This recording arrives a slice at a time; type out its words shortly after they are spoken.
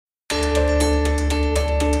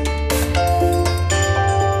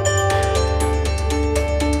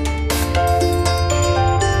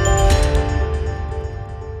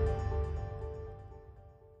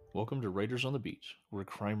Writers on the Beat, where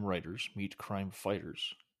crime writers meet crime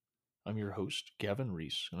fighters. I'm your host, Gavin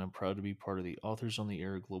Reese, and I'm proud to be part of the Authors on the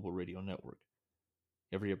Air Global Radio Network.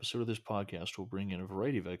 Every episode of this podcast will bring in a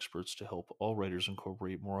variety of experts to help all writers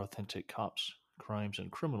incorporate more authentic cops, crimes,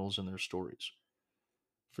 and criminals in their stories.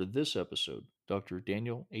 For this episode, Dr.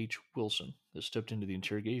 Daniel H. Wilson has stepped into the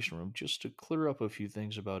interrogation room just to clear up a few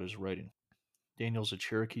things about his writing. Daniel's a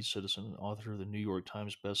Cherokee citizen and author of the New York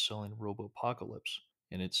Times bestselling Robopocalypse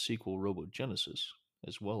and its sequel Robogenesis,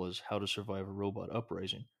 as well as How to Survive a Robot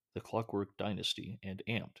Uprising, The Clockwork Dynasty, and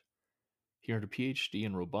Amped. He earned a PhD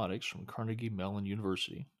in robotics from Carnegie Mellon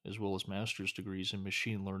University, as well as master's degrees in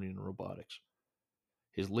machine learning and robotics.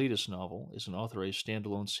 His latest novel is an authorized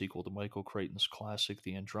standalone sequel to Michael Crichton's classic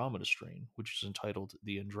The Andromeda Strain, which is entitled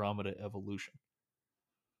The Andromeda Evolution.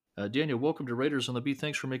 Daniel, welcome to Writers on the Beat.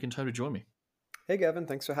 Thanks for making time to join me. Hey, Gavin,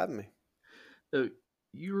 thanks for having me. Uh,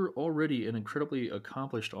 you're already an incredibly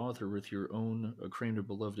accomplished author with your own acclaimed and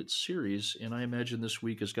beloved series, and I imagine this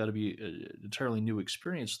week has got to be an entirely new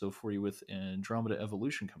experience, though, for you with Andromeda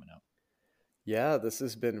Evolution coming out. Yeah, this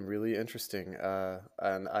has been really interesting.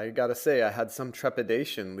 And I gotta say, I had some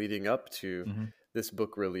trepidation leading up to Mm-hmm. this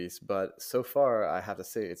book release, but so far, I have to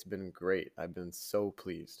say, it's been great. I've been so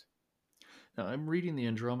pleased. Now, I'm reading the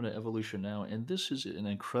Andromeda Evolution now, and this is an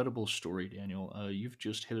incredible story, Daniel. You've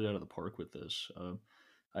just hit it out of the park with this.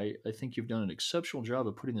 I think you've done an exceptional job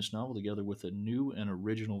of putting this novel together with a new and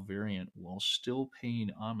original variant while still paying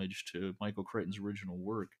homage to Michael Crichton's original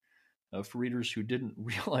work. For readers who didn't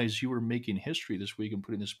realize you were making history this week and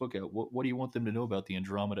putting this book out, what do you want them to know about the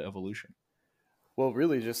Andromeda Evolution? Well,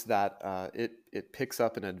 really, just that it picks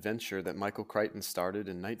up an adventure that Michael Crichton started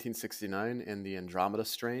in 1969 in the Andromeda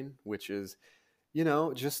Strain, which is,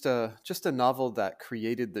 just a novel that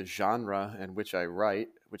created the genre in which I write,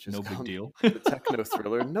 which is No big called deal. the techno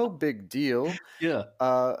thriller. No big deal. Yeah.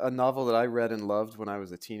 A novel that I read and loved when I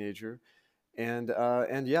was a teenager, and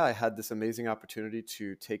yeah, I had this amazing opportunity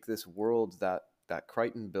to take this world that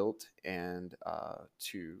Crichton built and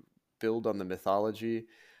to build on the mythology,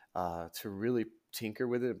 to really tinker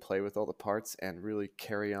with it and play with all the parts and really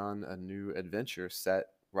carry on a new adventure set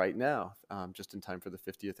right now, just in time for the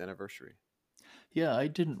 50th anniversary. Yeah, I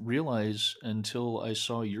didn't realize until I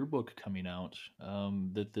saw your book coming out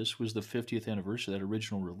that this was the 50th anniversary of that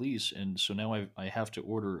original release. And so now I have to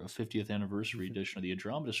order a 50th anniversary edition of the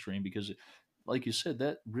Andromeda Strain because, like you said,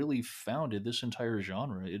 that really founded this entire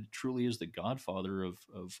genre. It truly is the godfather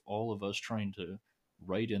of all of us trying to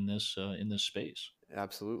write in this space.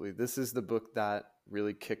 Absolutely. This is the book that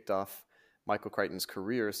really kicked off Michael Crichton's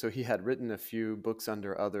career. So he had written a few books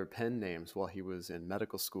under other pen names while he was in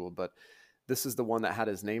medical school, but this is the one that had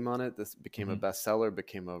his name on it. This became a Hmm. bestseller,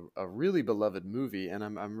 became a really beloved movie. And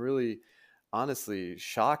I'm really honestly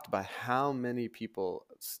shocked by how many people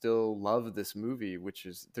still love this movie, which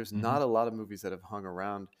is, there's Hmm. not a lot of movies that have hung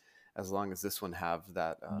around as long as this one have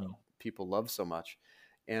that No. people love so much.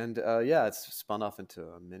 And yeah, it's spun off into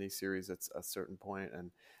a mini series at a certain point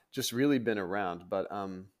and just really been around. But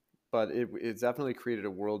it's definitely created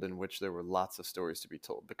a world in which there were lots of stories to be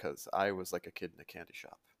told because I was like a kid in a candy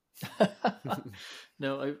shop.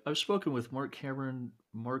 No, I've spoken with Mark Cameron,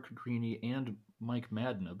 Mark Greaney, and Mike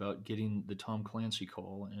Madden about getting the Tom Clancy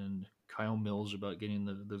call, and Kyle Mills about getting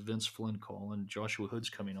the Vince Flynn call, and Joshua Hood's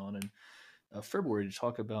coming on in February to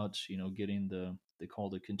talk about getting the call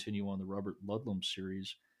to continue on the Robert Ludlum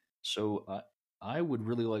series. So I would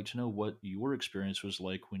really like to know what your experience was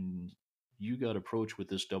like when you got approached with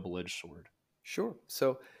this double-edged sword. Sure.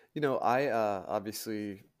 So, I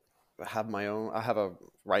obviously I have a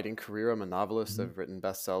writing career. I'm a novelist. Hmm. I've written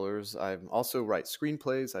bestsellers. I also write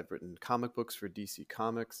screenplays. I've written comic books for DC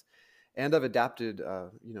Comics. And I've adapted,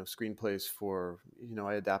 screenplays for,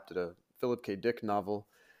 I adapted a Philip K. Dick novel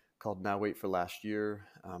called Now Wait for Last Year.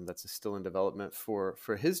 That's still in development for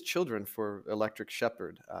his children, for Electric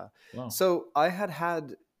Shepherd. Wow. So I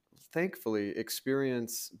had, thankfully,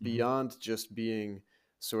 experience Hmm. beyond just being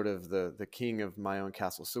sort of the king of my own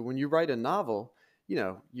castle. So when you write a novel,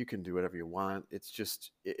 you can do whatever you want.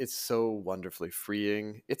 It's so wonderfully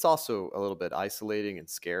freeing. It's also a little bit isolating and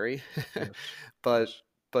scary, Yes. but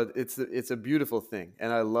Yes. it's a beautiful thing.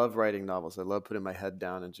 And I love writing novels. I love putting my head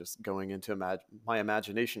down and just going into my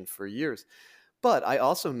imagination for years. But I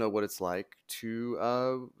also know what it's like to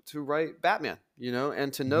write Batman,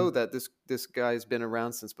 and to Hmm. know that this guy's been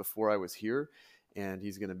around since before I was here, and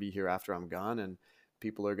he's going to be here after I'm gone, and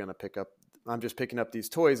people are going to pick up. I'm just picking up these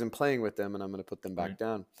toys and playing with them, and I'm going to put them Right. back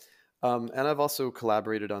down. And I've also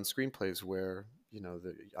collaborated on screenplays where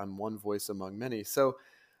I'm one voice among many. So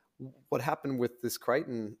what happened with this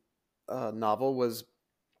Crichton novel was,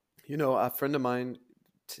 a friend of mine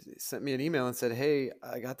sent me an email and said, "Hey,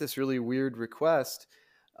 I got this really weird request.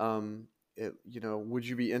 Would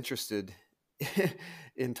you be interested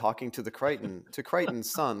in talking to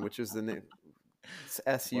Crichton's son, which is the name,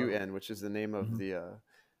 Wow. SUN, which is the name of Hmm. the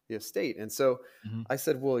estate?" And so Hmm. I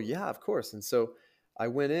said, "Well, yeah, of course." And so I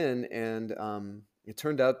went in, and it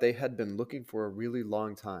turned out they had been looking for a really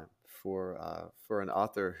long time for an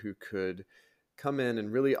author who could come in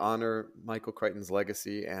and really honor Michael Crichton's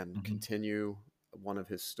legacy and Hmm. continue one of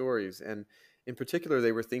his stories. And in particular,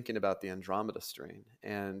 they were thinking about the Andromeda strain.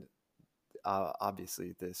 And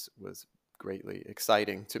obviously, this was greatly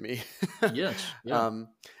exciting to me. Yes. Yeah. um,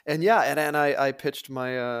 and yeah, and I pitched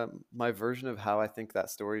my version of how I think that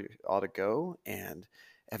story ought to go, and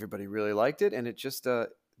everybody really liked it. And it just the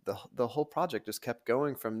whole project just kept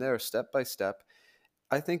going from there, step by step.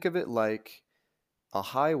 I think of it like a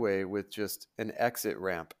highway with just an exit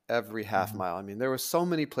ramp every half Hmm. mile. I mean, there were so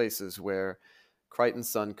many places where Crichton's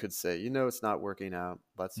son could say, it's not working out.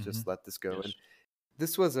 Let's Hmm. just let this go. And Yes.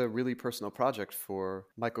 this was a really personal project for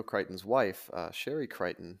Michael Crichton's wife, Sherry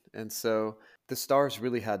Crichton. And so the stars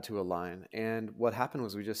really had to align. And what happened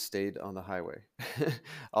was we just stayed on the highway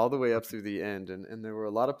all the way up Perfect. through the end. And there were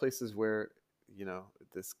a lot of places where,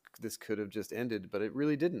 this could have just ended, but it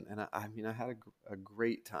really didn't. And I mean, I had a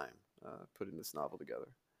great time putting this novel together.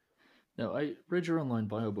 Now, I read your online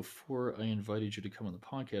bio before I invited you to come on the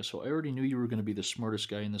podcast, so I already knew you were going to be the smartest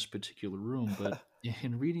guy in this particular room. But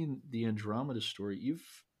in reading the Andromeda story,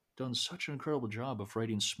 you've done such an incredible job of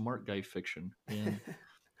writing smart guy fiction. And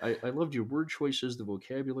I loved your word choices, the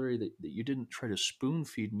vocabulary, that you didn't try to spoon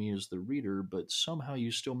feed me as the reader, but somehow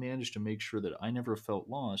you still managed to make sure that I never felt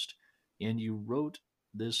lost. And you wrote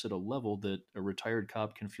this at a level that a retired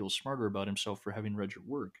cop can feel smarter about himself for having read your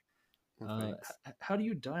work. Well, thanks. How do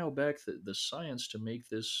you dial back the science to make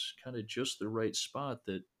this kind of just the right spot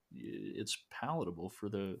that it's palatable for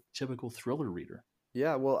the typical thriller reader?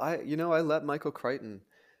 Yeah, well, I let Michael Crichton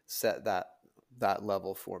set that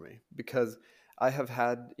level for me, because I have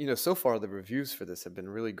had, so far the reviews for this have been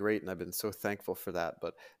really great, and I've been so thankful for that.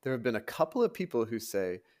 But there have been a couple of people who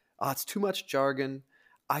say, "Oh, it's too much jargon.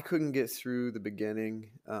 I couldn't get through the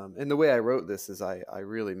beginning." And the way I wrote this is I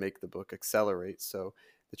really make the book accelerate, so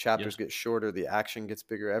the chapters Yes. get shorter, the action gets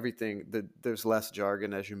bigger, everything. There's less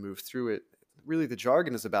jargon as you move through it. Really, the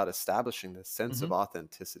jargon is about establishing this sense of Hmm.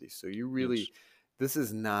 authenticity. So you Yes. really, this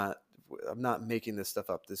is not, I'm not making this stuff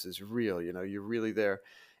up, this is real. You're really there.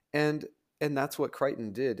 And and that's what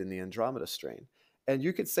Crichton did in the Andromeda strain. And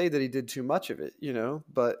you could say that he did too much of it,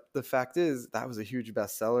 but the fact is that was a huge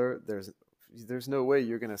bestseller. There's no way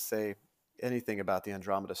you're going to say anything about the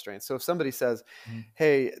Andromeda strain. So if somebody says, Hmm.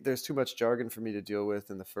 "Hey, there's too much jargon for me to deal with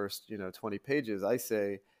in the first 20 pages," I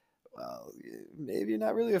say, well, maybe you're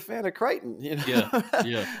not really a fan of Crichton, Yeah.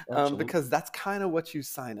 Yeah. Absolutely. because that's kind of what you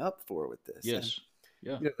sign up for with this. And Yes.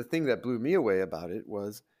 Yeah. the thing that blew me away about it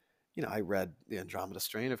was, I read the Andromeda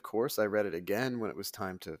strain, of course. I read it again when it was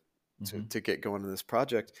time to to Hmm. to get going in this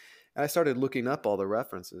project, and I started looking up all the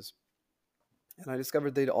references, and I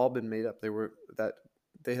discovered they'd all been made up.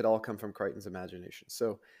 They had all come from Crichton's imagination.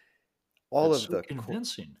 So all That's of so the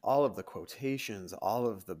convincing. all of the quotations, all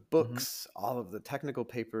of the Hmm. books, all of the technical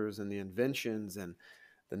papers and the inventions and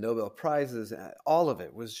the Nobel prizes, all of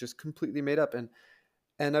it was just completely made up.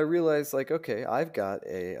 And I realized, like, okay, I've got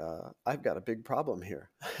a big problem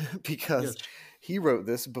here, Yes. because he wrote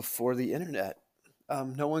this before the internet.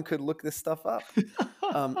 No one could look this stuff up.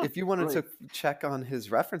 If you wanted Right. to check on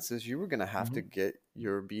his references, you were going to have to Hmm. get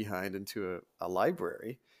your behind into a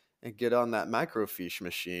library and get on that microfiche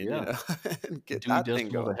machine, Yeah. and get Dewey that thing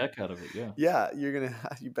Decimal the going. heck out of it. Yeah. Yeah,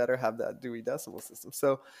 you better have that Dewey Decimal System.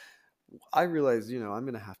 So I realized, I'm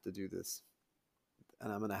going to have to do this,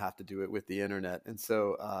 and I'm going to have to do it with the internet. And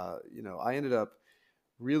so, I ended up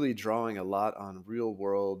really drawing a lot on real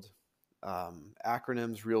world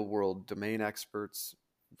acronyms, real world domain experts,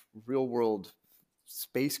 real world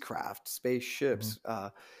spacecraft, Hmm. spaceships,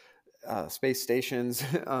 space stations,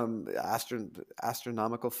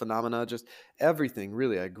 astronomical phenomena, just everything.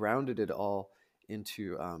 Really, I grounded it all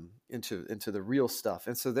into the real stuff.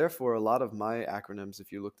 And so, therefore, a lot of my acronyms,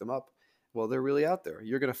 if you look them up, well, they're really out there.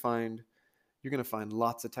 You're going to find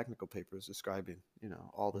lots of technical papers describing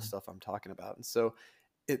all the Hmm. stuff I'm talking about. And so,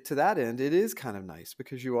 to that end, it is kind of nice,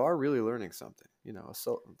 because you are really learning something.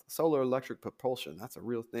 Solar electric propulsion, that's a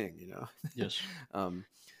real thing. Yes. um,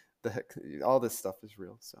 the heck, all this stuff is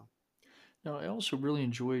real. So Now, I also really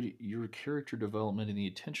enjoyed your character development and the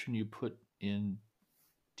attention you put in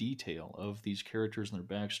detail of these characters and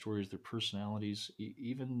their backstories, their personalities,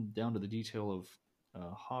 even down to the detail of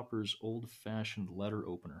Hopper's old-fashioned letter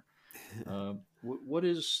opener. What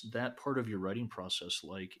is that part of your writing process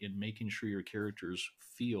like in making sure your characters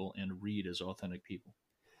feel and read as authentic people?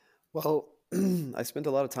 Well, I spent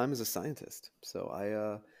a lot of time as a scientist.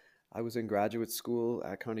 So I was in graduate school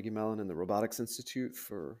at Carnegie Mellon in the Robotics Institute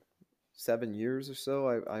for 7 years or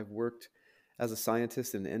so. I've worked as a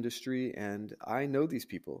scientist in the industry, and I know these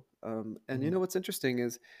people. And you Hmm. know what's interesting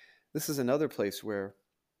is this is another place where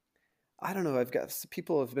I don't know. I've got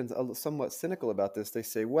people have been somewhat cynical about this. They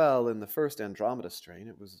say, well, in the first Andromeda strain,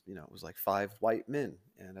 it was it was like 5 white men,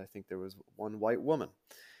 and I think there was one white woman.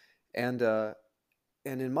 And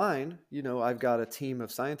and in mine, I've got a team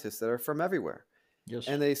of scientists that are from everywhere, Yes.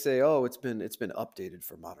 and they say, oh, it's been updated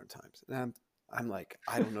for modern times. And I'm like,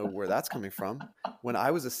 I don't know where that's coming from. When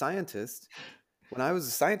I was a scientist, when I was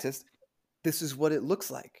a scientist, this is what it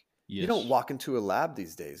looks like. You don't Yes. walk into a lab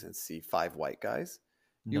these days and see 5 white guys.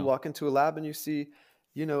 You No. walk into a lab and you see,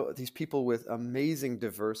 these people with amazing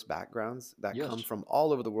diverse backgrounds that come Yes. from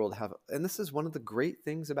all over the world and this is one of the great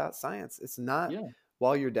things about science. It's not Yeah.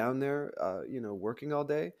 while you're down there, working all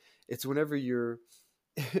day. It's whenever you're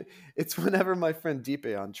it's whenever my friend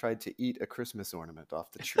Deepayon tried to eat a Christmas ornament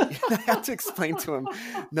off the tree. I had to explain to him,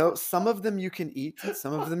 no, some of them you can eat,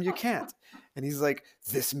 some of them you can't. And he's like,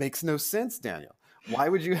 this makes no sense, Daniel. Why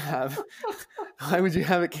would you have why would you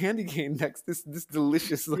have a candy cane next to this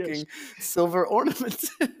delicious Yes. looking silver ornament?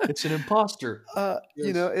 It's an imposter.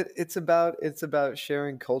 Yes. It's about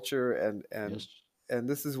sharing culture Yes. and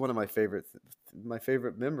this is one of my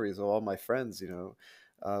favorite memories of all my friends,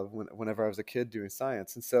 whenever I was a kid doing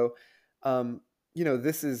science. And so, um,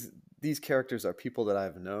 these characters are people that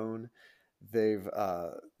I've known. They've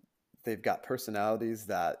uh, they've got personalities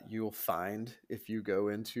that you'll find if you go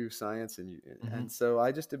into science, Hmm. and so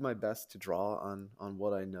I just did my best to draw on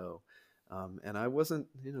what I know. And I wasn't,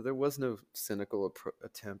 there was no cynical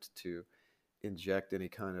attempt to inject any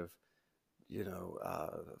kind of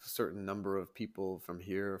certain number of people from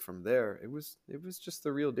here or from there. It was just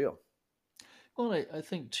the real deal. Well, I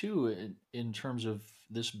think too, in terms of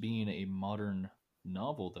this being a modern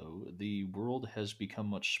novel, though, the world has become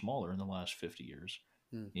much smaller in the last 50 years.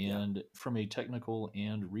 Yeah. And from a technical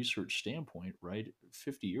and research standpoint, right,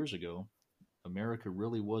 50 years ago, America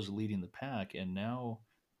really was leading the pack. And now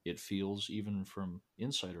it feels, even from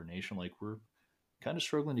inside our nation, like we're kind of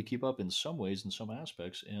struggling to keep up in some ways, in some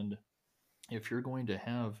aspects. And if you're going to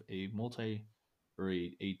have a multi or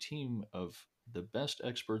a team of the best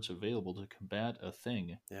experts available to combat a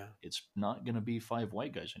thing, Yeah. it's not going to be five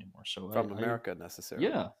white guys anymore. So From America necessarily.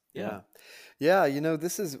 yeah, yeah. Yeah. Yeah,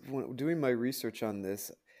 this is doing my research on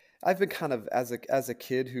this. I've been kind of as a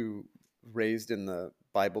kid who raised in the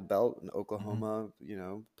Bible Belt in Hmm. Oklahoma,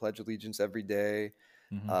 pledge allegiance every day,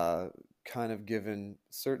 Hmm. uh, kind of given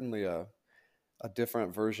certainly a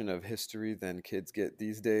different version of history than kids get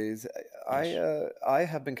these days. I Yes. I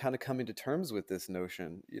have been kind of coming to terms with this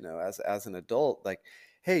notion, as an adult, like,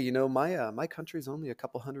 hey, my country's only a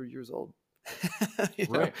couple hundred years old. you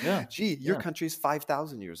know, Right. Yeah. Gee, your Yeah. country's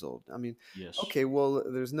 5,000 years old. I mean, Yes. okay, well,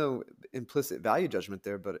 there's no implicit value judgment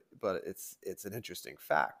there, but it's an interesting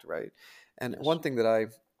fact, right? And Yes. one thing that I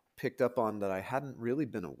picked up on that I hadn't really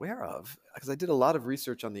been aware of, because I did a lot of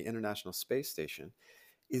research on the International Space Station,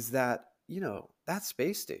 is that that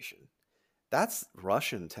space station, that's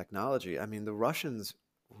Russian technology. I mean, the Russians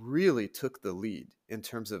really took the lead in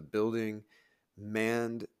terms of building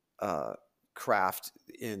manned uh, craft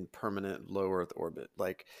in permanent low Earth orbit.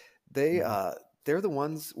 Like they Hmm. uh, they're the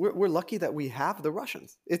ones. We're lucky that we have the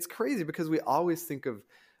Russians. It's crazy because we always think of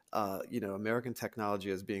American technology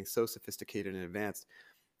as being so sophisticated and advanced.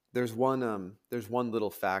 There's one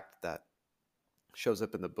little fact that shows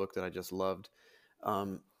up in the book that I just loved.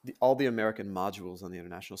 All the American modules on the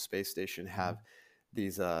International Space Station Hmm. have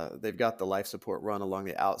these. They've got the life support run along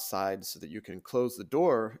the outside so that you can close the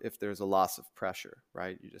door if there's a loss of pressure.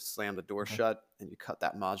 Right, you just slam the door Okay. shut and you cut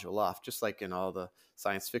that module off, just like in all the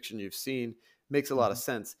science fiction you've seen. Makes a lot of Hmm.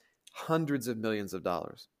 sense. Hundreds of millions of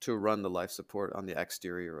dollars to run the life support on the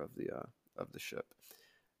exterior of the ship.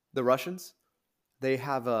 The Russians, they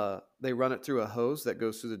run it through a hose that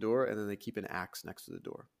goes through the door, and then they keep an axe next to the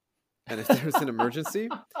door. And if there's an emergency,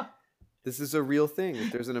 this is a real thing.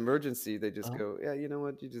 If there's an emergency, they just uh, go, yeah, you know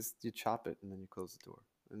what? You chop it and then you close the door,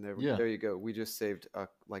 and yeah. there you go. We just saved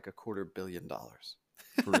like $250 million.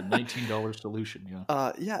 For a $19 solution.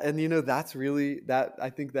 Yeah. Yeah, and that's really that. I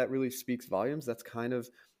think that really speaks volumes. That's kind of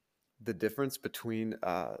the difference between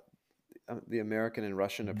the American and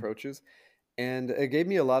Russian Hmm. approaches, and it gave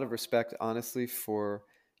me a lot of respect, honestly, for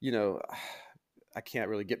you know I can't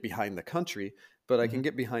really get behind the country, but I Hmm. can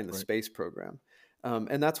get behind the Right. space program.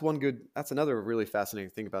 And that's another really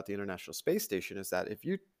fascinating thing about the International Space Station is that if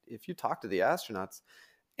you talk to the astronauts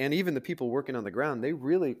and even the people working on the ground, they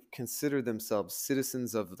really consider themselves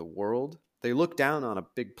citizens of the world. They look down on a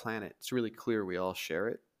big planet. It's really clear we all share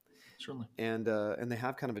it, Certainly. and they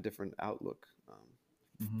have kind of a different outlook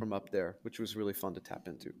Hmm. from up there, which was really fun to tap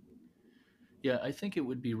into. Yeah, I think it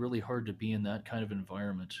would be really hard to be in that kind of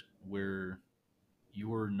environment where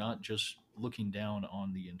you're not just looking down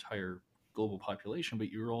on the entire global population, but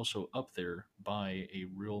you're also up there by a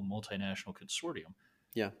real multinational consortium,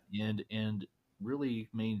 Yeah, and really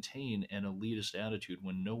maintain an elitist attitude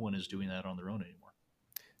when no one is doing that on their own anymore.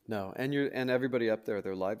 no, and everybody up there,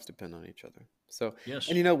 their lives depend on each other. So,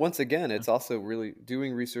 and Yes. once again, Yeah. it's also really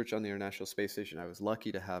doing research on the International Space Station. I was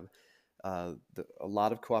lucky to have a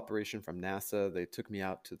lot of cooperation from NASA. They took me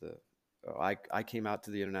out to I came out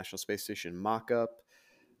to the International Space Station mock-up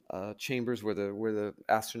chambers where the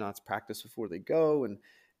astronauts practice before they go, and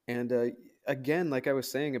again, like I was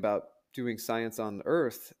saying about doing science on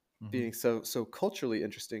Earth Hmm. being so culturally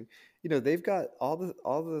interesting, they've got all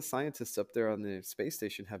the scientists up there on the space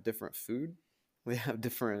station have different food, they have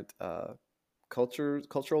different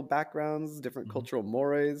cultural backgrounds, different Hmm. cultural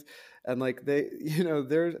mores, and like they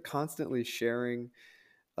they're constantly sharing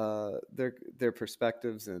their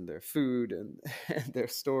perspectives and their food and, and their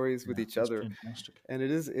stories with Yeah, each that's other, fantastic. and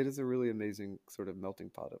it is a really amazing sort of melting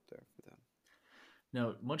pot up there for them.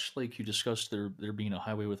 Now, much like you discussed there being a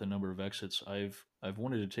highway with a number of exits, I've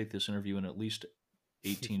wanted to take this interview in at least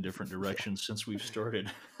 18 different Yeah. directions since we've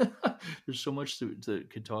started. There's so much to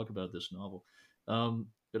could talk about this novel.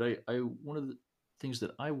 But I one of the things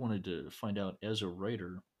that I wanted to find out as a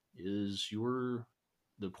writer is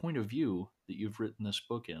the point of view that you've written this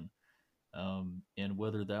book in, and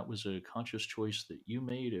whether that was a conscious choice that you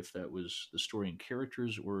made, if that was the story and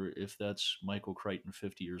characters, or if that's Michael Crichton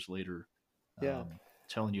 50 years later, Yeah,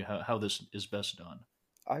 telling you how this is best done.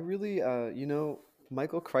 I really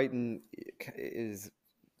Michael Crichton is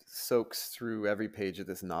soaks through every page of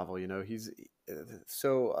this novel. He's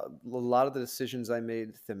so a lot of the decisions I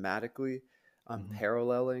made thematically, Hmm.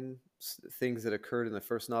 paralleling things that occurred in the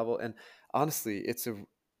first novel. And honestly,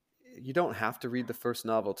 you don't have to read the first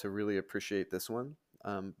novel to really appreciate this one.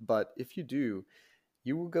 But if you do,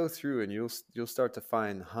 you will go through and you'll start to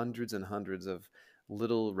find hundreds and hundreds of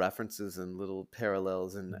little references and little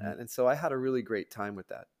parallels, and Hmm. and so I had a really great time with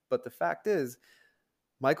that. But the fact is,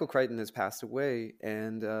 Michael Crichton has passed away,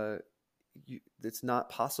 and it's not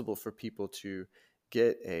possible for people to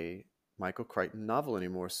get a Michael Crichton novel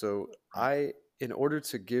anymore. So Right. in order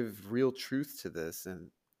to give real truth to this,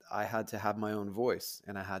 and I had to have my own voice,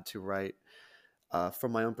 and I had to write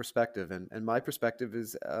from my own perspective, and my perspective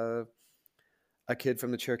is a kid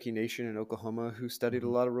from the Cherokee Nation in Oklahoma who studied a Hmm.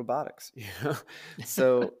 lot of robotics.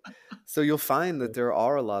 So you'll find that there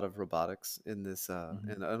are a lot of robotics in this, Hmm.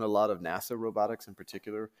 and a lot of NASA robotics in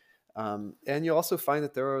particular. And you also find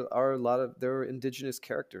that are a lot of there are indigenous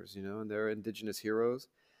characters, and there are indigenous heroes,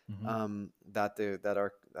 Hmm.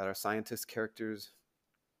 that are scientist characters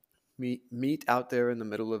meet out there in the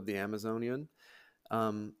middle of the Amazonian.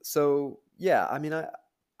 So yeah, I mean,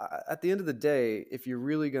 at the end of the day, if you're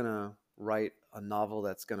really gonna write a novel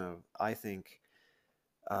that's gonna, I think,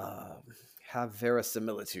 uh, have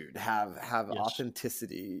verisimilitude, have Yes.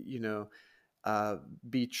 authenticity, uh,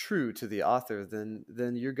 be true to the author,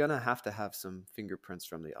 then you're gonna have to have some fingerprints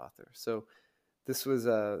from the author. So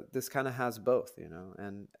this kind of has both,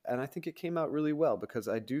 and I think it came out really well because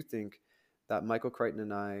I do think that Michael Crichton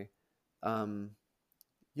and I, um,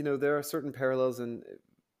 there are certain parallels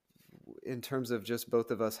in terms of just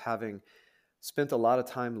both of us having spent a lot of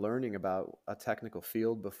time learning about a technical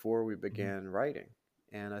field before we Hmm. began writing.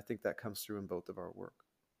 And I think that comes through in both of our work.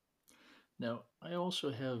 Now, I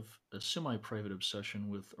also have a semi private obsession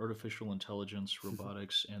with artificial intelligence,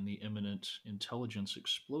 robotics, and the imminent intelligence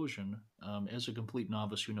explosion as a complete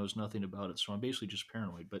novice who knows nothing about it. So I'm basically just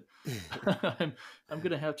paranoid. But I'm going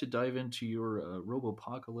to have to dive into your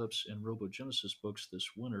Robopocalypse and Robogenesis books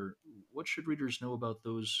this winter. What should readers know about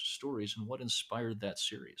those stories and what inspired that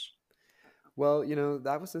series? Well,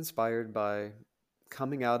 that was inspired by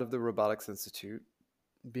coming out of the Robotics Institute,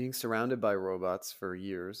 being surrounded by robots for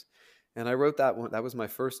years. And I wrote that one. That was my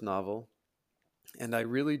first novel. And I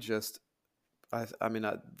really just, I mean,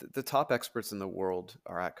 the top experts in the world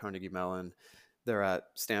are at Carnegie Mellon, they're at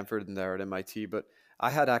Stanford, and they're at MIT. But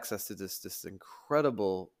I had access to this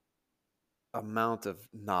incredible amount of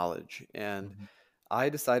knowledge. And Hmm. I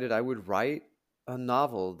decided I would write a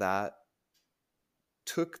novel that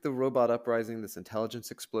took the robot uprising, this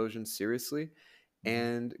intelligence explosion, seriously Hmm.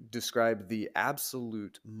 and described the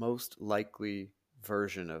absolute most likely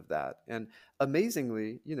version of that. And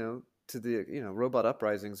amazingly, robot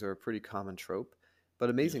uprisings are a pretty common trope, but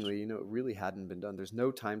Yes. amazingly, it really hadn't been done. There's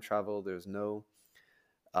no time travel. There's no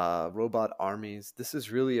robot armies. This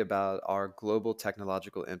is really about our global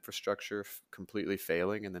technological infrastructure completely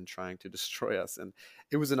failing and then trying to destroy us. And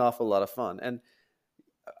it was an awful lot of fun. And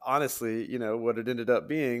honestly, what it ended up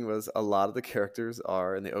being was a lot of the characters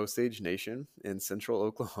are in the Osage Nation in central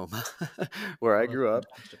Oklahoma, where I Oh, that's grew up.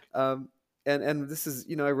 fantastic. Um, and this is,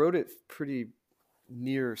 I wrote it pretty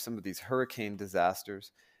near some of these hurricane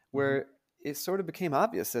disasters Hmm. where it sort of became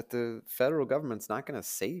obvious that the federal government's not going to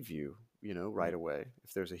save you, right Right. away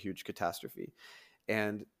if there's a huge catastrophe.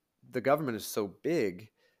 And the government is so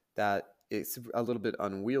big that it's a little bit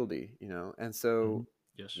unwieldy, And Hmm. so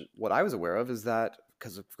Yes. what I was aware of is that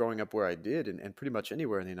because of growing up where I did, and pretty much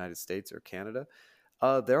anywhere in the United States or Canada,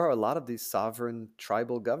 there are a lot of these sovereign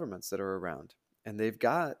tribal governments that are around, and they've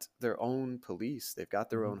got their own police, they've got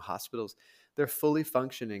their Hmm. own hospitals. They're fully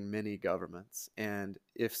functioning mini governments. And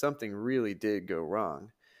if something really did go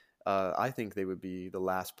wrong, I think they would be the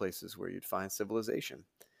last places where you'd find civilization.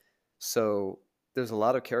 So there's a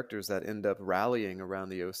lot of characters that end up rallying around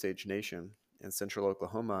the Osage Nation in central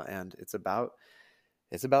Oklahoma, and it's about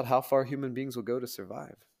how far human beings will go to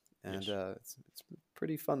survive. And Yes. it's a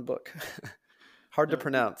pretty fun book. Hard to Now,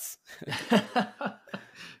 pronounce.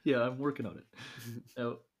 yeah, I'm working on it.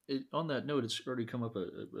 Now, on that note, it's already come up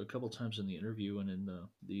a couple times in the interview and in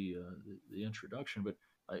the introduction. But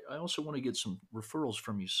I also want to get some referrals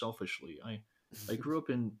from you selfishly. I grew up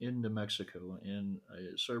in New Mexico, and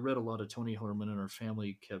so I read a lot of Tony Herman, and our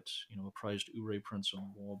family kept a prized Ouray prints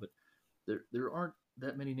on the wall. But there aren't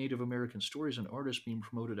that many Native American stories and artists being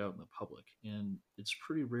promoted out in the public, and it's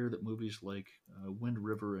pretty rare that movies like Wind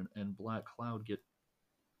River and Black Cloud get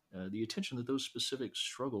the attention that those specific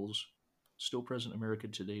struggles, still present in America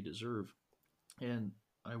today, deserve. And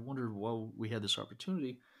I wondered, while we had this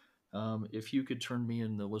opportunity, if you could turn me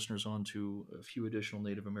and the listeners on to a few additional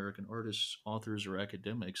Native American artists, authors, or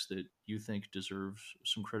academics that you think deserve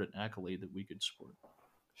some credit and accolade that we could support.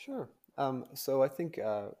 Sure. So I think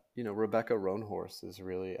Rebecca Roanhorse is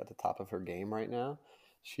really at the top of her game right now.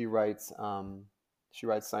 She writes she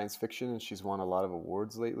writes science fiction, and she's won a lot of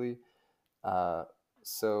awards lately. Uh,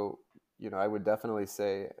 so I would definitely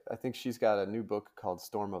say I think she's got a new book called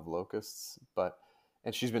Storm of Locusts,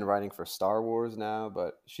 and she's been writing for Star Wars now.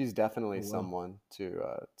 But she's definitely Oh wow! someone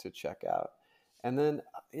to check out. And then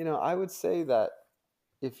I would say that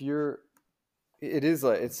if you're it is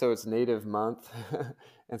like it's Native Month,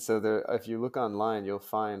 and so there. If you look online, you'll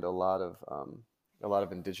find a lot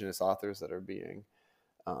of indigenous authors that are being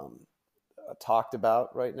um, talked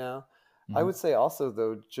about right now. I Hmm. would say also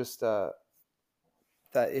though, just no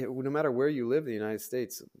matter where you live in the United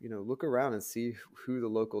States, look around and see who the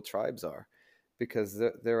local tribes are, because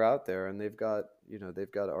they're out there and they've got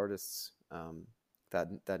artists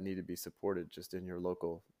that need to be supported just in your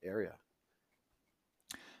local area.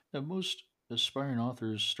 Now, most aspiring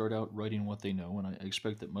authors start out writing what they know, and I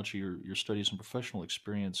expect that much of your studies and professional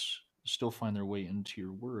experience still find their way into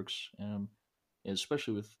your works.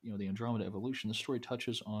 Especially with the Andromeda evolution, the story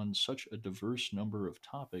touches on such a diverse number of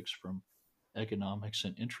topics, from economics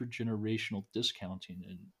and intergenerational discounting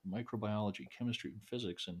and microbiology, chemistry, and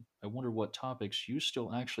physics. And I wonder what topics you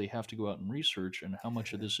still actually have to go out and research, and how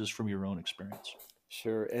much of this is from your own experience.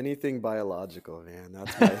 Sure, anything biological, man.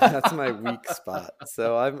 That's my weak spot.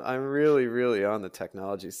 So I'm really really on the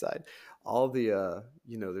technology side. All the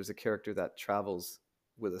there's a character that travels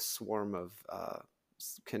with a swarm of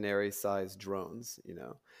canary-sized drones.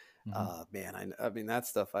 Hmm. Man, I mean that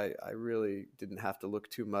stuff. I really didn't have to look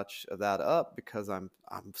too much of that up because I'm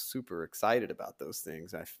super excited about those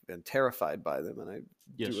things. I've been terrified by them, and I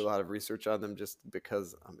do a Yes. lot of research on them just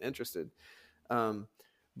because I'm interested. Um,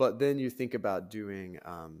 but then you think about doing,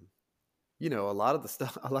 a lot of the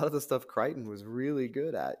stuff, a lot of the stuff Crichton was really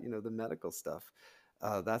good at, the medical stuff.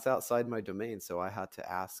 That's outside my domain, so I had to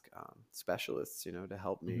ask specialists, to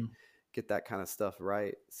help me Hmm. get that kind of stuff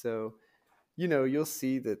right. So, you'll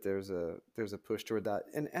see that there's a push toward that,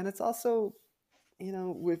 and it's also,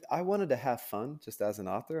 with I wanted to have fun just as an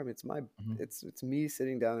author. I mean, Hmm. it's me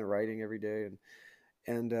sitting down and writing every day,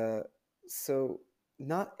 and so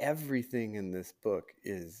not everything in this book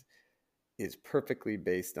is perfectly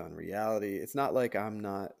based on reality. It's not like I'm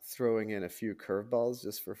not throwing in a few curveballs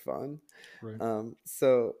just for fun. Right.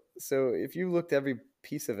 So if you looked every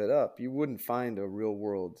piece of it up, you wouldn't find a real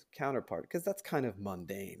world counterpart because that's kind of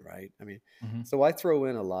mundane, right? I mean, Hmm. so I throw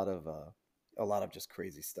in a lot of just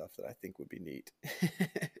crazy stuff that I think would be neat,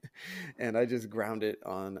 and I just ground it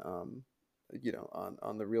on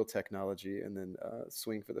the real technology, and then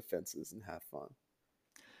swing for the fences and have fun.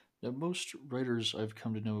 Now, most writers I've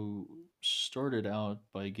come to know started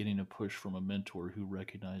out by getting a push from a mentor who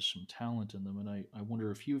recognized some talent in them. And I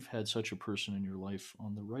wonder if you've had such a person in your life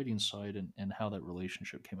on the writing side and how that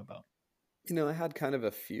relationship came about. I had kind of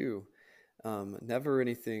a few. Never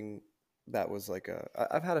anything that was like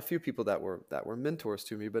I've had a few people that were mentors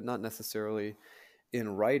to me, but not necessarily in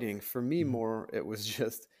writing. For me, Mhm. more it was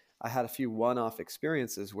just I had a few one-off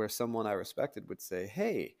experiences where someone I respected would say,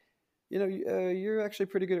 "Hey, you're actually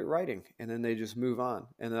pretty good at writing," and then they just move on,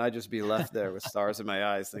 and then I just be left there with stars in my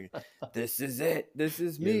eyes, thinking, "This is it. This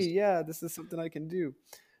is me. Yes. Yeah, this is something I can do."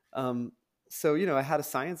 Um, so I had a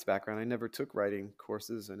science background. I never took writing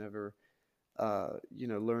courses. I never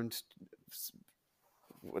learned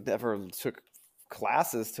never took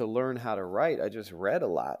classes to learn how to write. I just read a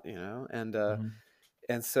lot, Mhm.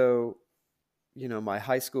 and so my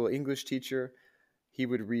high school English teacher, he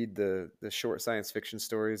would read the short science fiction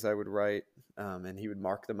stories I would write, and he would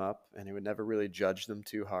mark them up, and he would never really judge them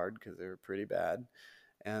too hard because they were pretty bad.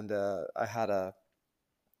 And I had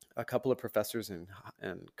a couple of professors in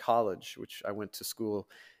college, which I went to school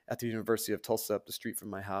at the University of Tulsa up the street from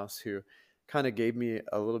my house, who kind of gave me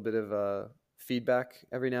a little bit of feedback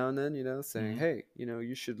every now and then, saying, Mhm. "Hey,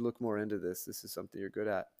 you should look more into this. This is something you're good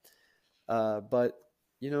at." But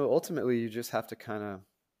ultimately, you just have to kind of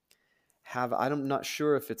have. I'm not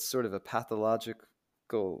sure if it's sort of a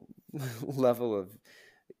pathological level of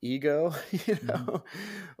ego, Mhm.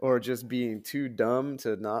 or just being too dumb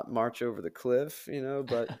to not march over the cliff,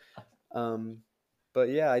 um, but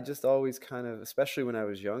yeah, I just always kind of, especially when I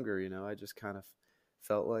was younger, I just kind of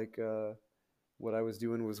felt like what I was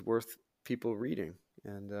doing was worth people reading,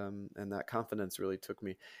 and that confidence really took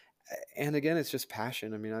me. And again, it's just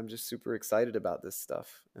passion. I mean, I'm just super excited about this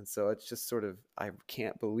stuff, and so it's just sort of I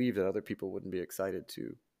can't believe that other people wouldn't be excited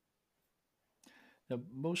too. Now,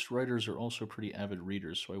 most writers are also pretty avid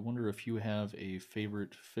readers, so I wonder if you have a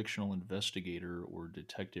favorite fictional investigator or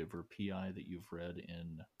detective or PI that you've read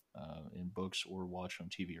in books or watched on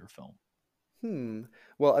TV or film. Hmm.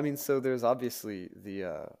 Well, I mean, so there's obviously the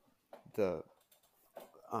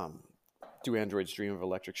um, Do Androids Dream of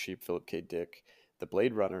Electric Sheep, Philip K. Dick, the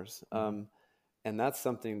Blade Runners, Mhm. and that's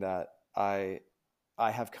something that I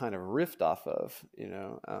have kind of riffed off of,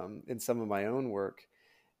 in some of my own work.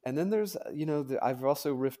 And then there's, I've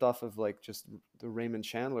also riffed off of like just the Raymond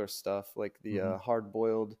Chandler stuff, like the Mhm.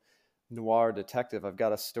 hard-boiled noir detective. I've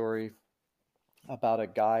got a story about a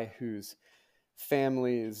guy whose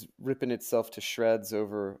family is ripping itself to shreds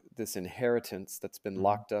over this inheritance that's been Mhm.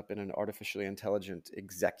 locked up in an artificially intelligent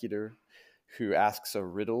executor who asks a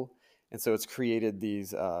riddle. And so it's created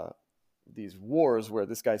these wars where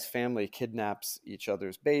this guy's family kidnaps each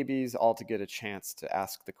other's babies all to get a chance to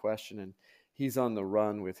ask the question, and he's on the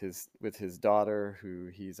run with his daughter who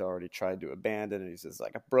he's already tried to abandon, and he's just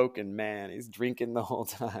like a broken man. He's drinking the whole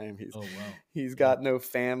time. Oh wow. He's Yeah. got no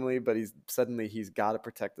family, but he's got to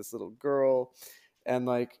protect this little girl. And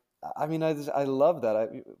like I mean I love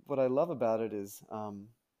that. What I love about it is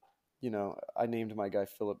I named my guy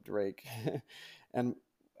Philip Drake. And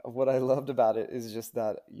what I loved about it is just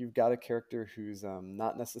that you've got a character who's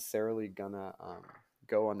not necessarily gonna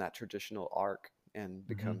go on that traditional arc and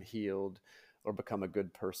become Mhm. healed or become a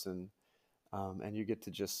good person. And you get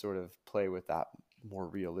to just sort of play with that more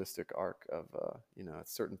realistic arc of, at a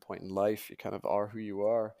certain point in life, you kind of are who you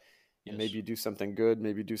are. And maybe Yes. you do something good,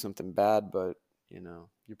 maybe you do something bad, but,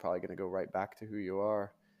 you're probably going to go right back to who you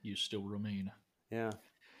are. You still remain. Yeah.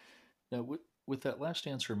 Now, with that last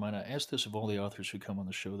answer in mind, I asked this of all the authors who come on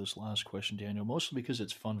the show. This last question, Daniel, mostly because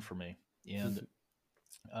it's fun for me, and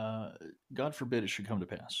uh, God forbid it should come to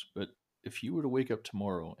pass. But if you were to wake up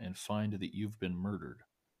tomorrow and find that you've been murdered,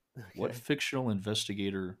 what Okay. fictional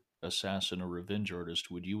investigator, assassin, or revenge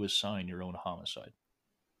artist would you assign your own homicide?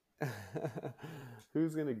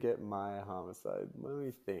 Who's gonna get my homicide? Let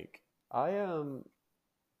me think. I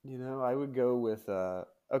I would go with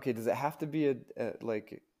okay, does it have to be a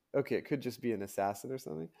like okay, it could just be an assassin or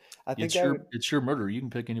something. I think I would It's your murder. You can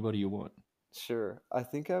pick anybody you want. sure. I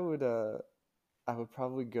think I would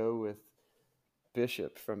probably go with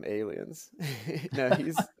Bishop from Aliens. Now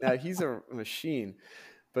he's a machine,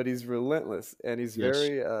 but he's relentless, and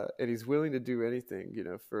Yes. he's willing to do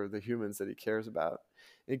anything, for the humans that he cares about,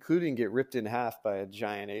 including get ripped in half by a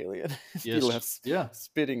giant alien, be Yes. left Yeah.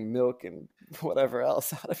 spitting milk and whatever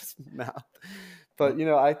else out of his mouth. But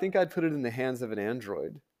Well, I think I'd put it in the hands of an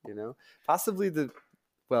android. Possibly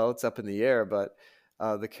well, it's up in the air, but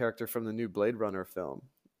the character from the new Blade Runner film,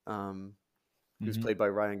 um, who's mhm. played by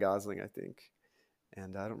Ryan Gosling, I think,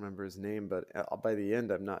 and I don't remember his name, but by the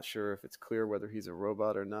end, I'm not sure if it's clear whether he's a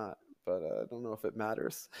robot or not. but I don't know if it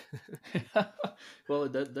matters. Well,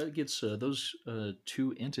 that gets those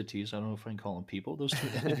two entities. I don't know if I can call them people. Those two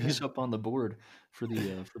entities up on the board for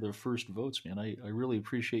their first votes, man. I really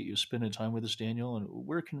appreciate you spending time with us, Daniel. And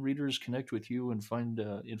where can readers connect with you and find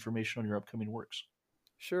information on your upcoming works?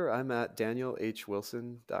 Sure, I'm at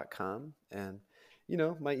danielhwilson.com, and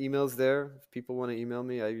my email's there. If people want to email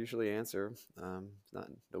me, I usually answer. It's not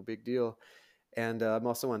no big deal. And I'm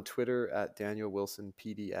also on Twitter at Daniel Wilson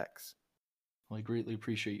PDX. Well, I greatly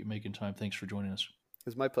appreciate you making time. Thanks for joining us.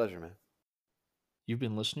 It's my pleasure, man. You've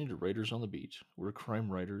been listening to Writers on the Beat, where crime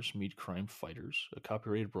writers meet crime fighters, a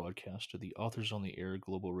copyrighted broadcast of the Authors on the Air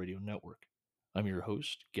Global Radio Network. I'm your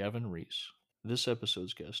host, Gavin Reese. This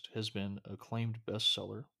episode's guest has been acclaimed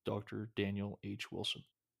bestseller, Dr. Daniel H. Wilson.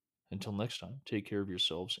 Until next time, take care of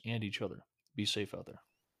yourselves and each other. Be safe out there.